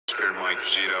Mike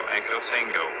 0 Echo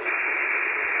Tango.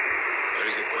 There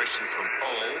is a question from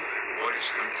Paul. What is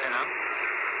antenna?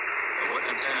 What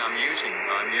antenna I'm using?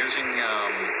 I'm using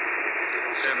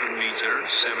 7 meter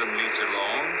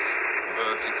long,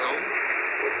 vertical,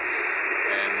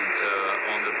 and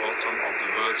on the bottom of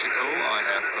the vertical I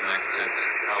have connected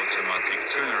automatic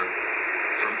tuner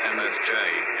from MFJ.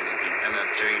 It's the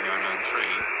MFJ 993,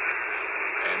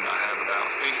 and I have about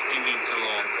 50 meter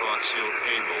long coaxial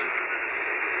cable,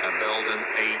 a Belden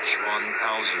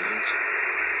H1000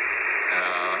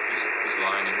 is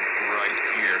lining right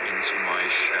here into my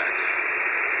shack.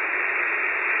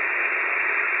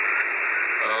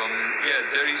 Yeah,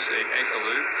 there is an echo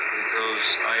loop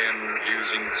because I am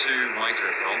using 2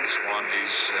 microphones. One is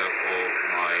for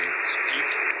my speak,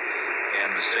 and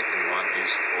the second one is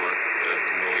for the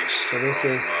noise. So this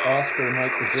is Oscar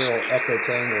Mike 0 Echo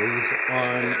Tango. He's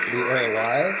on the air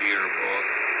live,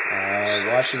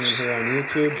 watching him here on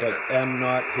YouTube, but am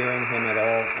not hearing him at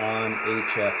all on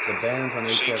HF. The bands on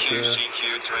HF here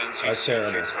CQ20, are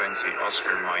terrible. CQ20,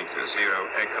 Oscar Mike 0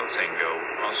 Echo Tango,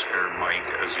 Oscar Mike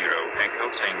 0 Echo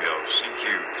Tango,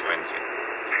 CQ20.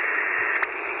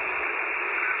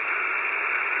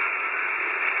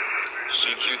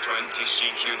 CQ20,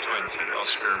 CQ20,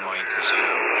 Oscar Mike 0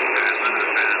 Echo Tango,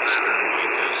 Oscar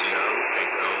Mike 0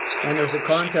 Echo Tango. And there's a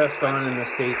contest on in the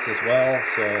States as well,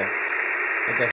 so